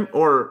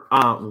September,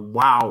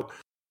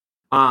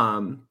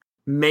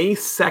 May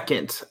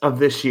 2nd of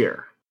this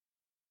year.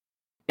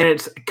 And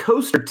it's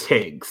Coaster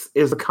Tigs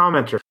is the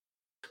commenter.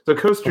 So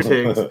Coaster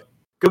Tigs,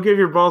 go give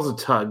your balls a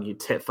tug, you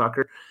tit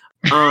fucker.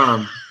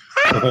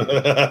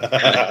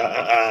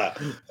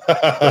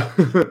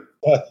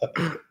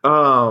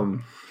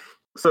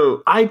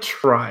 So I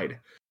tried.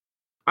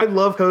 I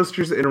love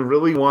coasters and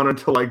really wanted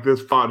to like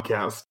this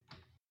podcast.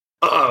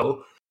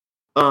 While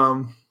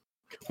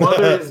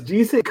there is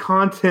decent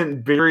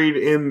content buried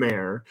in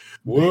there,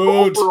 the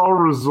overall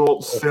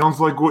result sounds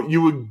like what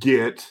you would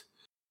get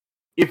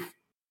if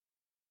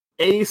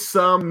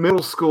some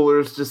middle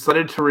schoolers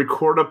decided to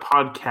record a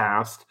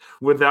podcast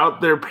without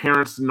their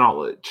parents'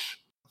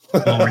 knowledge.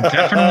 Well, we're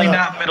definitely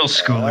not middle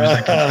schoolers,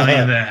 I can tell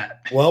you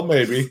that. Well,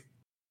 maybe.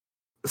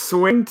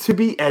 Swing to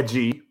be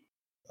edgy.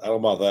 I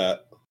don't know about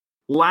that.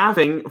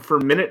 Laughing for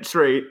minutes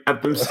straight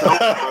at themselves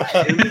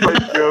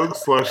inside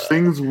jokes /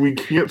 things we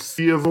can't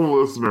see as a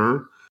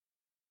listener.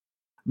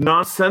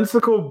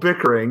 Nonsensical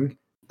bickering.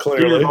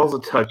 Clearly. Balls a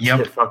touch,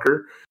 tit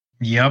fucker.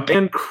 Yep.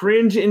 And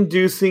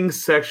cringe-inducing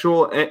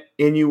sexual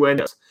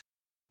innuendos.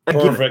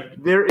 Again,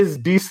 Perfect. There is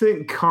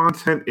decent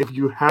content if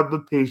you have the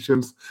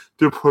patience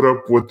to put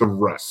up with the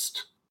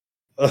rest.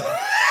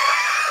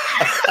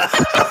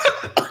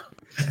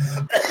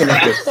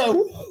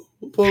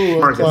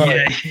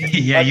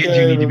 Yeah, you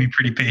do need to be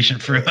pretty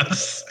patient for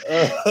us.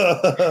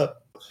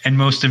 And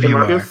most of you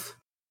Marcus, are.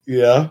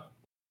 Yeah.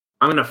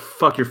 I'm going to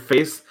fuck your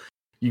face,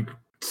 you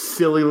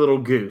silly little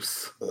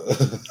goose.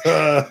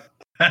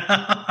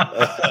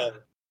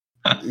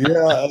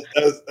 Yeah,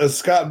 as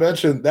Scott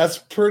mentioned, that's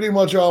pretty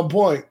much on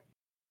point.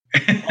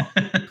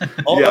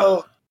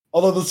 Although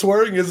the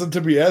swearing isn't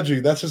to be edgy,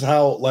 that's just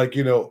how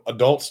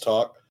adults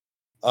talk.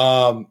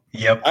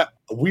 Yep.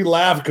 We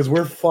laugh because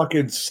we're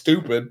fucking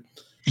stupid.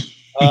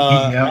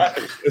 Yep.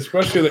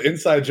 Especially the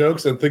inside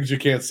jokes and things you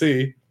can't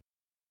see.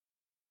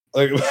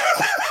 Like,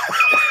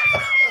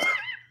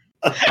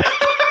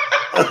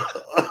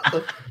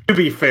 to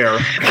be fair,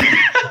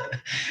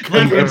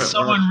 like when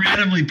someone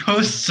randomly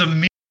posts a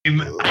meme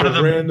out of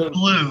the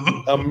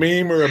blue, a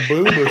meme or a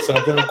boob or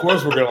something, of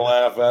course we're gonna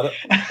laugh at it.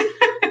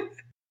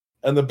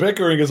 And the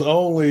bickering is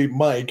only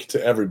Mike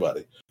to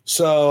everybody.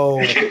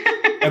 So,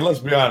 and let's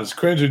be honest,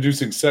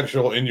 cringe-inducing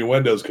sexual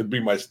innuendos could be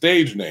my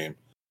stage name.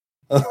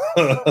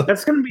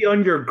 That's going to be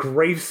on your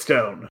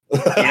gravestone.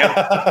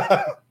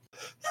 Yep.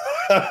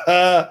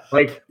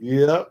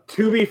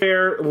 To be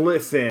fair,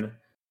 listen,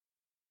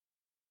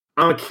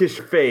 I'm going to kiss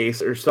your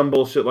face or some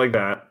bullshit like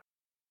that.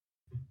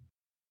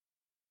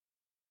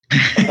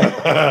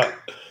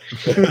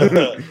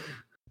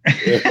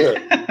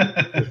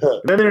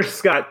 Then there's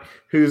Scott,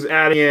 who's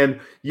adding in,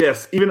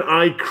 yes, even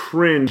I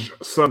cringe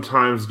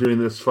sometimes doing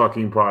this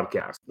fucking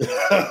podcast.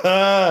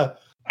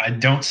 I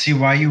don't see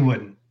why you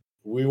wouldn't.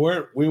 We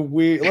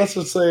let's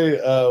just say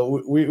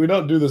we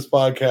don't do this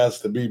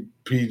podcast to be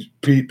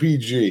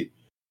PG.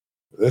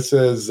 This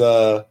is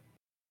a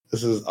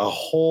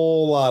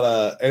whole lot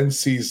of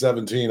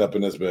NC-17 up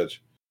in this bitch.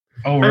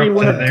 Oh, I mean,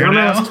 when a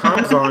dumbass now?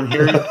 Tom's on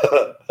here,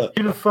 he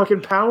did a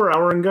fucking power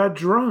hour and got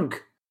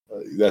drunk.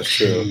 That's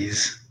true.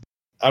 Jeez.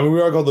 I mean,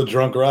 we are called the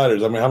drunk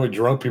riders. I mean, how many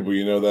drunk people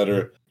you know that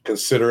are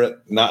considerate,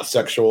 not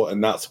sexual, and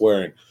not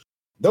swearing?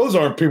 Those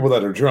aren't people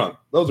that are drunk.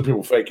 Those are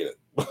people faking it.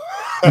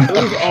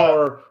 Those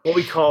are what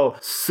we call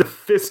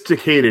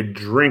sophisticated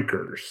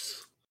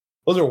drinkers.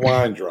 Those are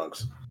wine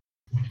drunks.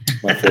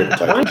 My favorite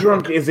type. Wine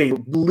drunk is a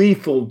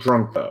lethal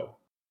drunk, though.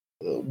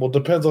 Well,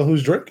 depends on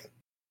who's drinking.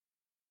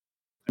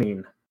 I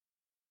mean,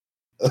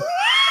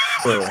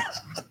 so.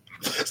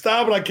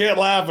 Stop it! I can't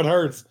laugh. It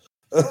hurts.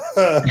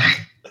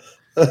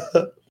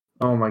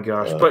 Oh my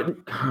gosh! But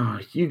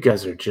you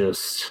guys are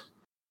just.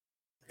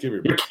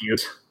 You're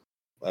cute.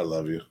 I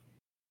love you,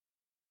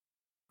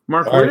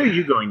 Mark. Where are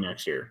you going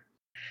next year?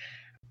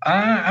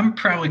 I'm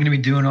probably going to be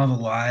doing all the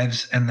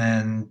lives, and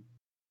then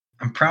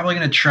I'm probably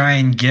going to try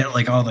and get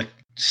like all the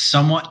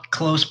somewhat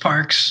close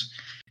parks.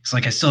 It's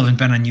like I still haven't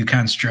been on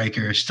Yukon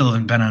Striker, still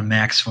haven't been on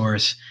Max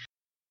Force,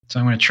 so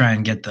I'm going to try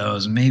and get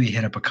those, and maybe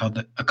hit up a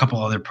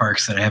couple other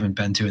parks that I haven't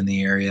been to in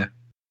the area.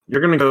 You're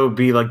gonna go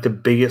be like the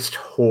biggest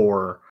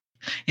whore.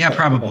 Yeah,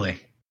 probably.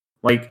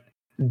 Like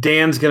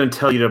Dan's gonna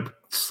tell you to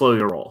slow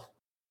your roll.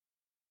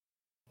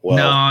 Well,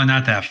 no,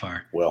 not that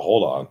far. Well,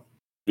 hold on.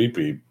 Beep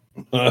beep.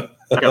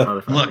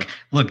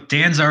 Look,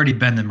 Dan's already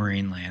been to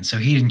Marineland, so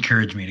he'd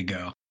encourage me to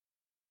go.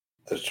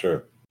 That's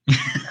true.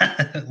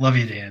 Love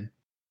you, Dan.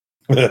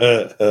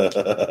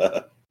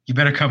 You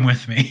better come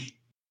with me.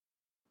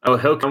 Oh,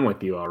 he'll come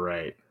with you, all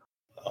right.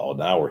 Oh,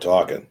 now we're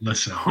talking.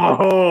 Listen.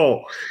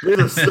 Oh, there's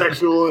a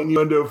sexual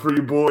innuendo for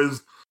you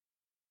boys.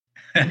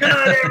 Good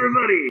night,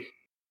 everybody.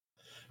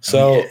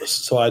 So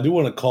I do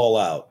want to call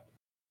out.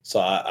 So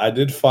I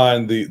did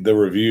find the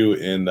review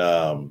in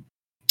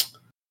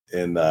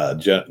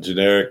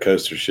generic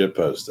coaster ship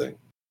posting,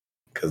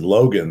 because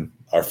Logan,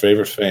 our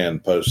favorite fan,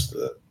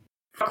 posted it.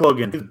 Fuck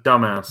Logan, he's a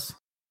dumbass.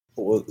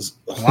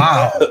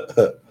 Wow.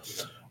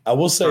 I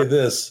will say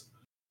this: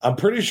 I'm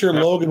pretty sure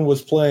Logan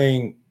was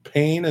playing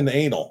Pain and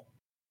Anal.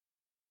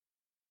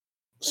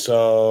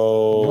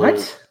 So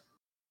what?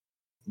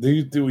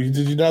 Did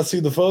you not see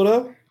the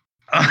photo?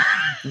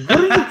 What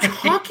are you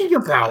talking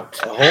about?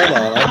 Hold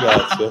on, I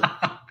got you.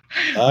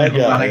 I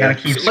gotta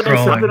keep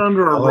scrolling. I've been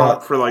under a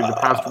rock for like the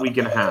past week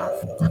and a half.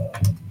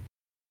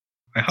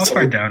 Wait, how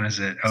far down is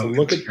it? Oh,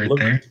 so it's right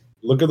there.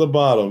 Look at the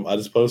bottom. I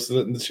just posted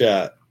it in the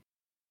chat.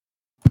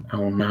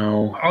 Oh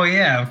no! Oh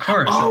yeah, of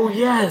course. Oh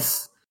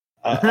yes.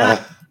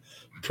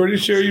 Pretty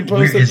sure you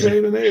posted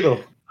Pain and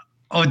Anal.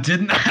 Oh,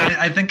 didn't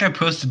I? I think I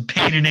posted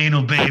Pain and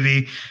Anal,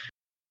 baby.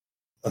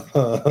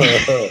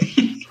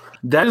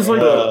 That is like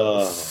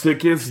the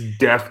sickest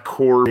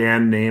deathcore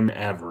band name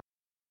ever.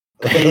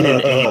 Pain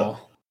and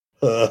Anal.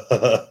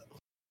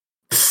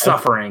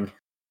 Suffering.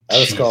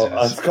 I just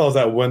call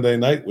that Wednesday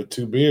night with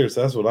 2 beers.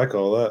 That's what I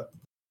call that.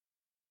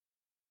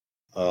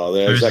 Oh,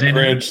 there's Thursday that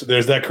cringe. Night.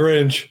 There's that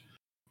cringe.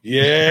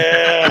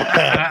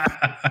 Yeah.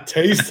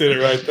 Tasted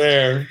it right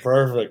there.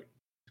 Perfect.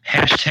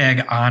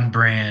 Hashtag on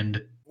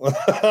brand.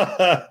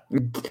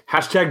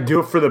 Hashtag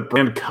do it for the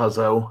brand,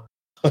 cuzzo.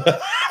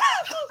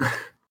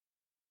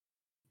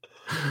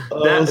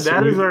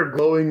 That is our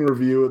glowing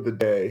review of the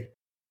day.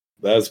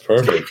 That's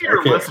perfect. If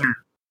you're a listener,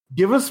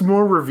 give us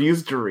more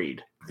reviews to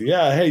read.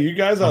 Yeah, hey, you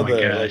guys out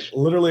there, like,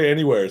 literally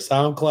anywhere.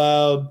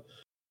 SoundCloud.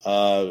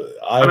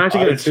 I'm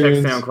actually going to check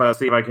SoundCloud,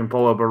 see if I can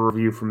pull up a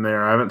review from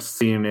there. I haven't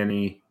seen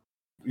any.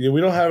 Yeah, we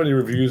don't have any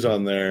reviews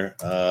on there.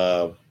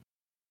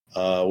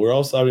 We're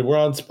also, I mean, we're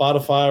on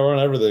Spotify, we're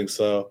on everything.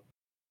 So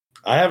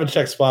I haven't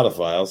checked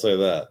Spotify. I'll say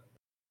that.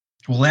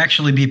 We'll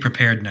actually be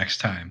prepared next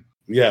time.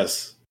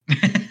 Yes.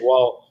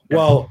 Well,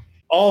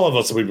 all of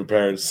us will be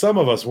prepared. Some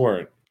of us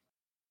weren't.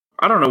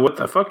 I don't know what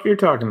the fuck you're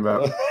talking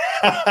about.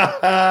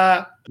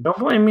 Don't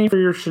blame me for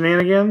your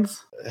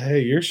shenanigans.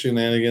 Hey, your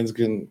shenanigans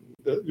can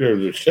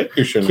check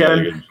your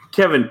shenanigans.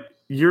 Kevin,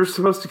 you're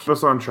supposed to keep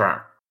us on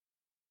track.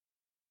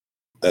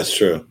 That's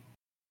true.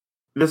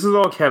 This is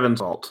all Kevin's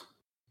fault.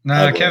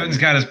 No, Kevin's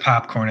got his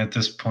popcorn at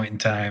this point in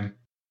time.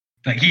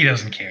 Like, he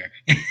doesn't care.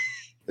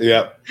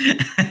 Yep.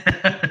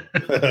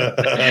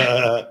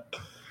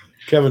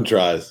 Kevin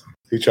tries.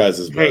 He tries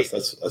his best.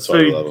 That's why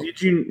I love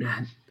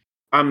him.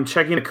 I'm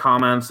checking the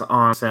comments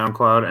on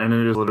SoundCloud, and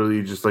it is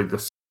literally just like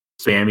the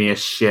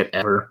spammiest shit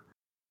ever.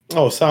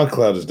 Oh,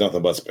 SoundCloud is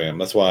nothing but spam.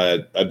 That's why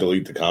I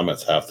delete the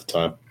comments half the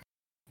time.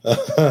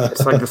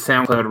 It's like the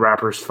SoundCloud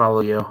rappers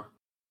follow you.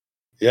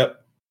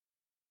 Yep.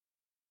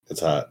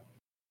 It's hot.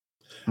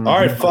 Mm-hmm. All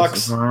right,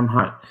 fucks. I'm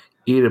hot.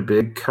 Eat a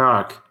big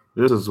cock.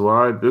 This is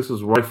why.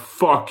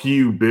 Fuck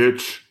you,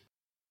 bitch.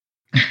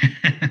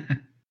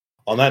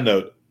 On that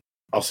note,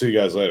 I'll see you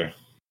guys later.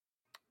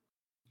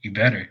 You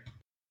better.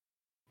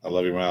 I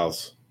love your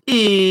mouths.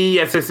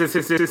 Yes.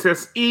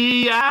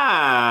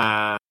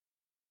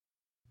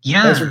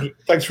 Yeah.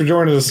 Thanks for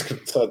joining us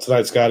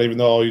tonight, Scott, even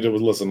though all you did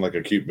was listen like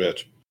a cute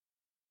bitch.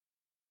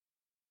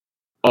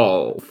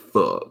 Oh,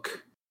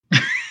 fuck.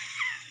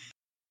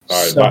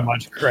 All right, so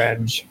much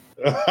cringe.